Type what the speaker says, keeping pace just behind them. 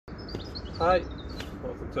Hi,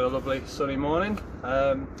 welcome to a lovely sunny morning.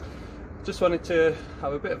 Just wanted to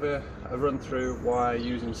have a bit of a run through why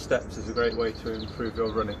using steps is a great way to improve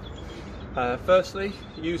your running. Firstly,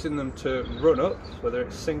 using them to run up, whether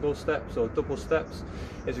it's single steps or double steps,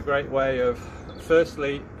 is a great way of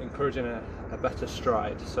firstly encouraging a better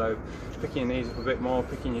stride. So picking your knees up a bit more,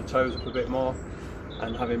 picking your toes up a bit more,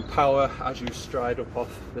 and having power as you stride up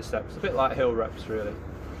off the steps. A bit like hill reps really.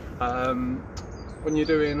 When you're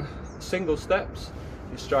doing single steps,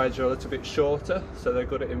 your strides are a little bit shorter, so they're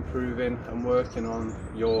good at improving and working on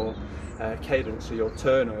your cadence, or your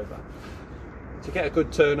turnover. To get a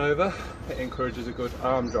good turnover, it encourages a good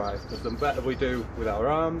arm drive, because the better we do with our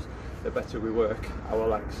arms, the better we work our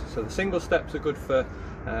legs. So the single steps are good for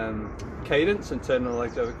cadence and turning the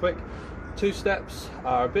legs over quick. Two steps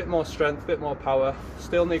are a bit more strength, a bit more power,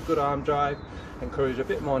 still need good arm drive, encourage a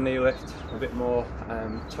bit more knee lift, a bit more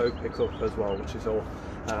toe pickup as well, which is all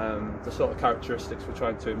the sort of characteristics we're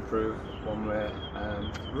trying to improve when we're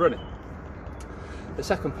running. The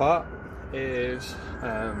second part is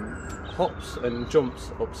hops and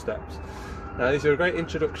jumps up steps. Now these are a great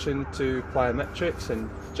introduction to plyometrics and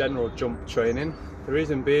general jump training. The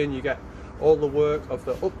reason being, you get all the work of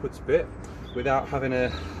the upwards bit without having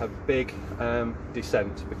a big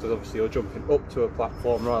descent, because obviously you're jumping up to a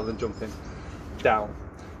platform rather than jumping down.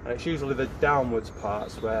 And it's usually the downwards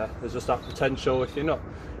parts where there's just that potential, if you're not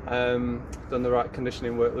done the right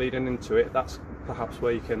conditioning work leading into it, that's perhaps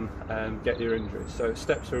where you can get your injuries. So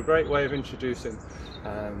steps are a great way of introducing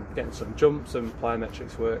getting some jumps and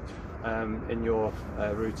plyometrics work in your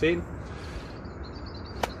routine.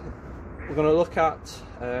 We're going to look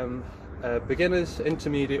at beginners,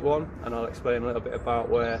 intermediate one, and I'll explain a little bit about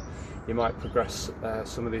where you might progress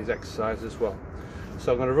some of these exercises as well.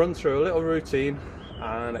 So I'm going to run through a little routine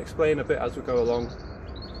and explain a bit as we go along,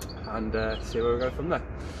 and see where we go from there.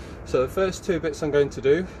 So the first two bits I'm going to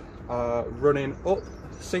do are running up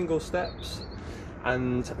single steps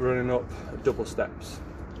and running up double steps.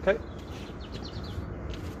 Okay.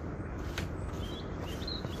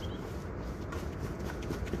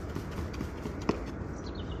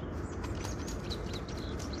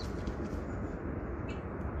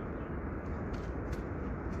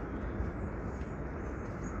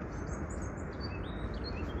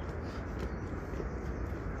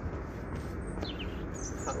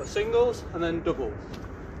 That was singles and then doubles.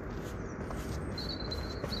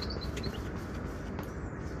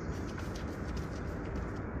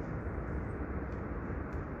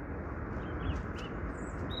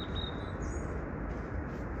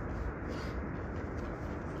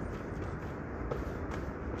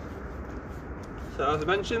 So as I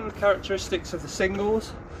mentioned, the characteristics of the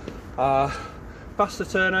singles are faster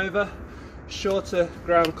turnover, shorter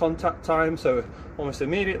ground contact time, so almost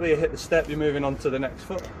immediately you hit the step, you're moving on to the next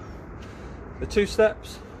foot. The two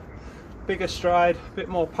steps, bigger stride, a bit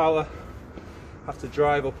more power, have to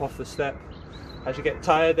drive up off the step. As you get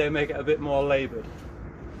tired, they may get a bit more laboured.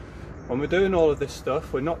 When we're doing all of this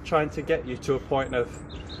stuff, we're not trying to get you to a point of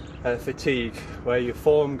fatigue where your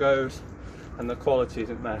form goes and the quality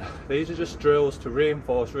isn't there. These are just drills to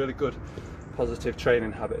reinforce really good positive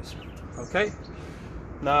training habits. Okay,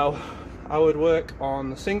 now I would work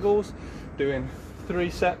on the singles, doing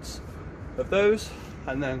 3 sets of those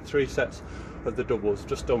and then 3 sets of the doubles.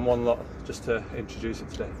 Just done one lot just to introduce it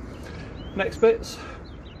today. Next bits,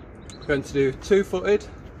 we're going to do 2-footed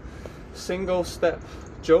single step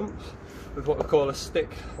jumps with what we call a stick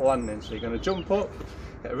landing. So you're going to jump up,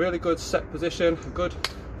 get a really good set position, a good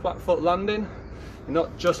flat foot landing. You're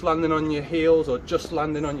not just landing on your heels or just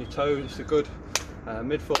landing on your toes, it's a good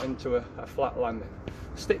midfoot into a flat landing.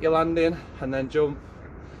 Stick your landing and then jump,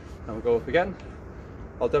 and we'll go up again.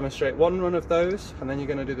 I'll demonstrate one run of those, and then you're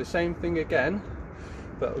going to do the same thing again,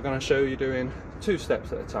 but we're going to show you doing 2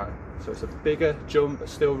 steps at a time. So it's a bigger jump, but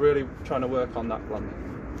still really trying to work on that landing.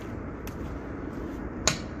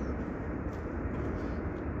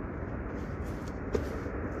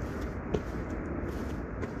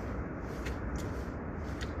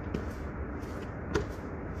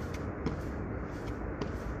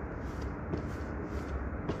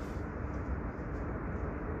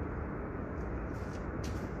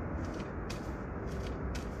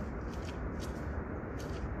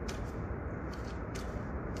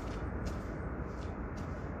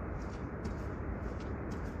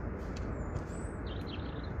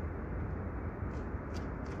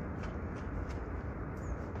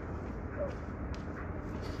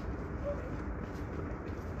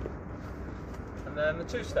 And then the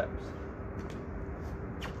 2 steps.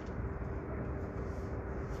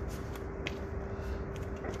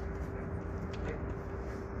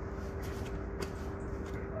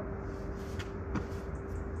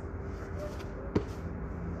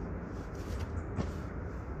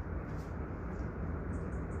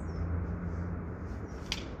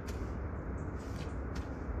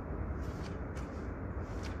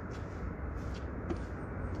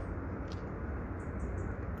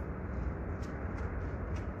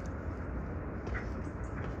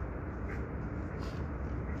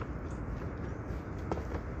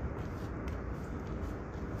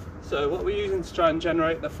 So what we're using to try and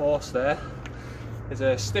generate the force there is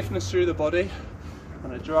a stiffness through the body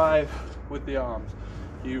and a drive with the arms.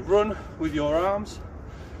 You run with your arms.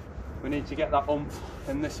 We need to get that oomph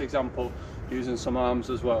in this example using some arms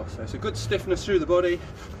as well. So it's a good stiffness through the body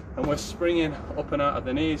and we're springing up and out of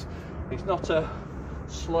the knees. It's not a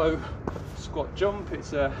slow squat jump,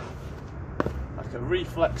 it's like a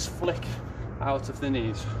reflex flick out of the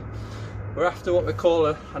knees. We're after what we call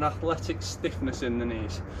an athletic stiffness in the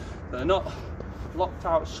knees. They're not locked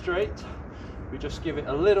out straight, we just give it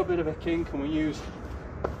a little bit of a kink and we use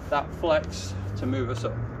that flex to move us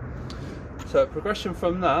up. So progression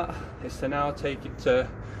from that is to now take it to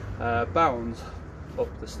bounds up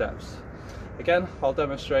the steps. Again, I'll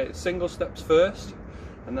demonstrate single steps first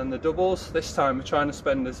and then the doubles. This time we're trying to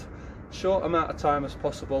spend as short amount of time as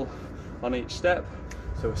possible on each step.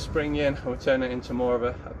 So we spring in and we turn it into more of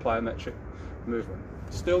a plyometric movement.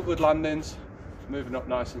 Still good landings, moving up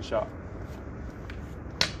nice and sharp.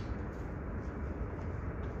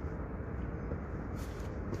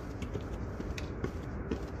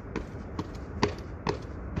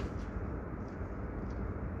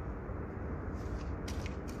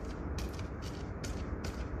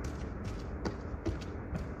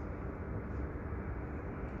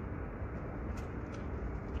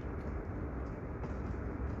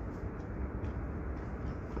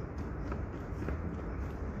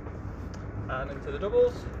 And into the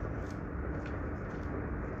doubles.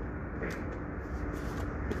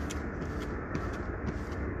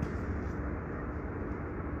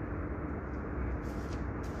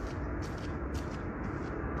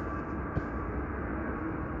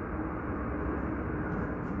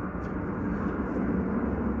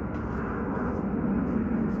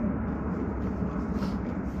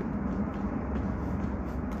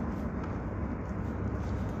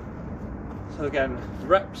 So again,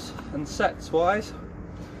 reps and sets wise,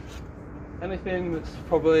 anything that's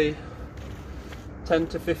probably 10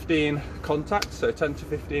 to 15 contacts, so 10 to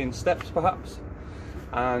 15 steps perhaps,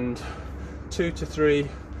 and 2 to 3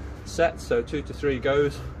 sets, so 2 to 3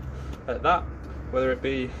 goes at that, whether it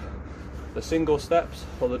be the single steps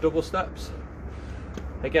or the double steps.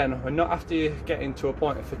 Again, we're not after you getting to a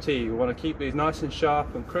point of fatigue. We want to keep these nice and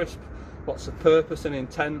sharp and crisp, lots of purpose and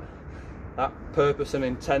intent. That purpose and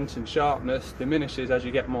intent and sharpness diminishes as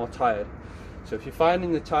you get more tired. So if you're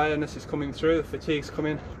finding the tiredness is coming through, the fatigue's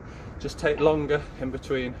coming, just take longer in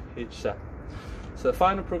between each set. So the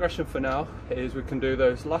final progression for now is we can do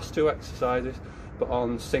those last 2 exercises but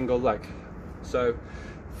on single leg. So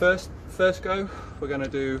first go, we're going to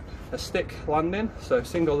do a stick landing, so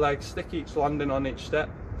single leg, stick each landing on each step,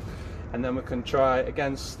 and then we can try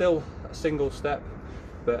again still a single step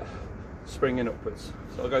but springing upwards.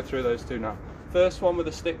 So I'll go through those 2 now. First one with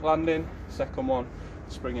a stick landing, second one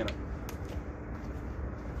springing up.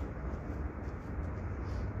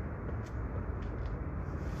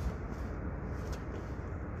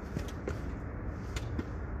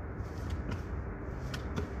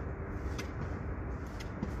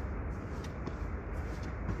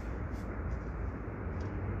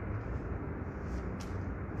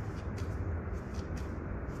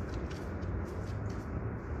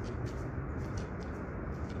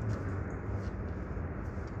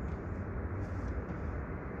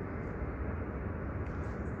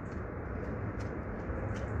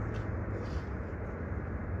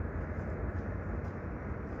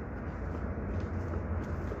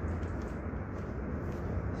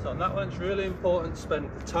 So on that one, it's really important to spend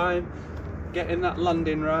the time getting that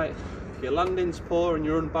landing right. If your landing's poor and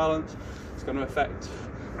you're unbalanced, it's going to affect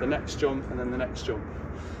the next jump and then the next jump.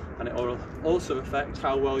 And it will also affect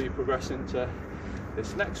how well you progress into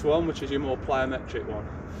this next one, which is your more plyometric one.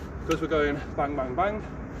 Because we're going bang, bang, bang,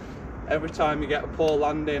 every time you get a poor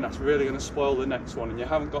landing, that's really going to spoil the next one. And you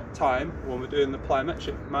haven't got time, when we're doing the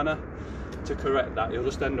plyometric manner, to correct that. You'll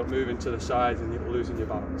just end up moving to the sides and you're losing your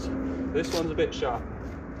balance. This one's a bit sharp.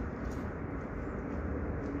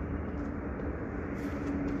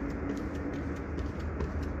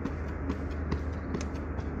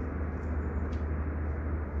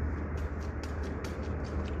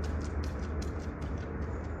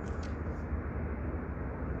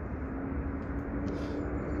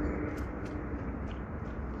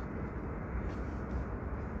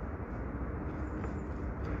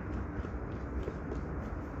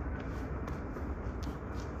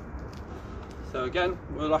 So again,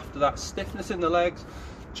 we're after that stiffness in the legs,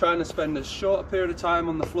 trying to spend as short a period of time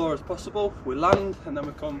on the floor as possible. We land and then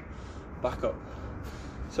we come back up.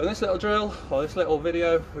 So in this little drill, or this little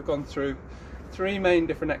video, we've gone through 3 main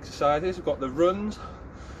different exercises. We've got the runs,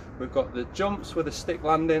 we've got the jumps with a stick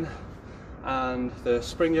landing, and the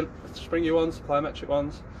springy ones, plyometric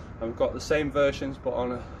ones, and we've got the same versions but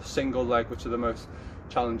on a single leg, which are the most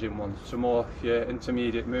challenging ones, so more your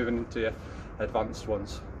intermediate moving into your advanced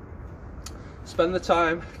ones. Spend the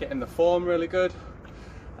time getting the form really good.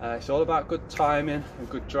 It's all about good timing and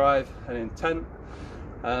good drive and intent.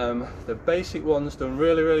 The basic ones done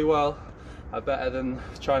really well are better than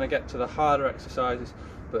trying to get to the harder exercises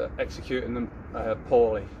but executing them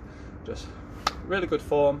poorly. Just really good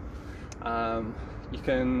form. You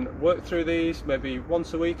can work through these maybe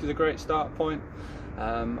once a week is a great start point.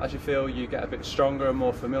 As you feel you get a bit stronger and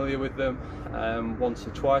more familiar with them, once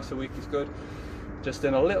or twice a week is good. Just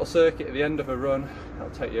in a little circuit at the end of a run,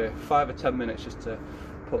 it'll take you 5 or 10 minutes just to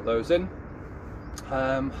put those in.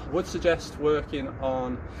 Would suggest working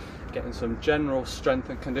on getting some general strength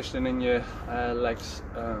and conditioning in your legs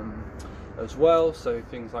as well, so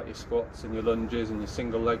things like your squats and your lunges and your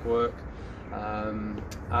single leg work,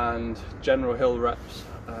 and general hill reps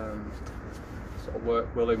sort of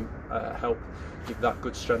work will help give that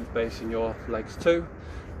good strength base in your legs too.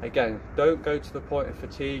 Again, don't go to the point of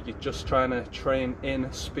fatigue. You're just trying to train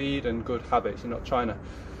in speed and good habits. You're not trying to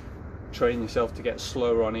train yourself to get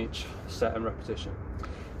slower on each set and repetition. If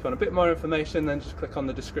you want a bit more information, then just click on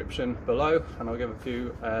the description below and I'll give a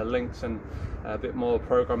few links and a bit more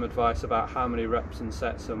program advice about how many reps and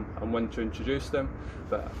sets and when to introduce them.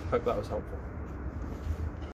 But I hope that was helpful.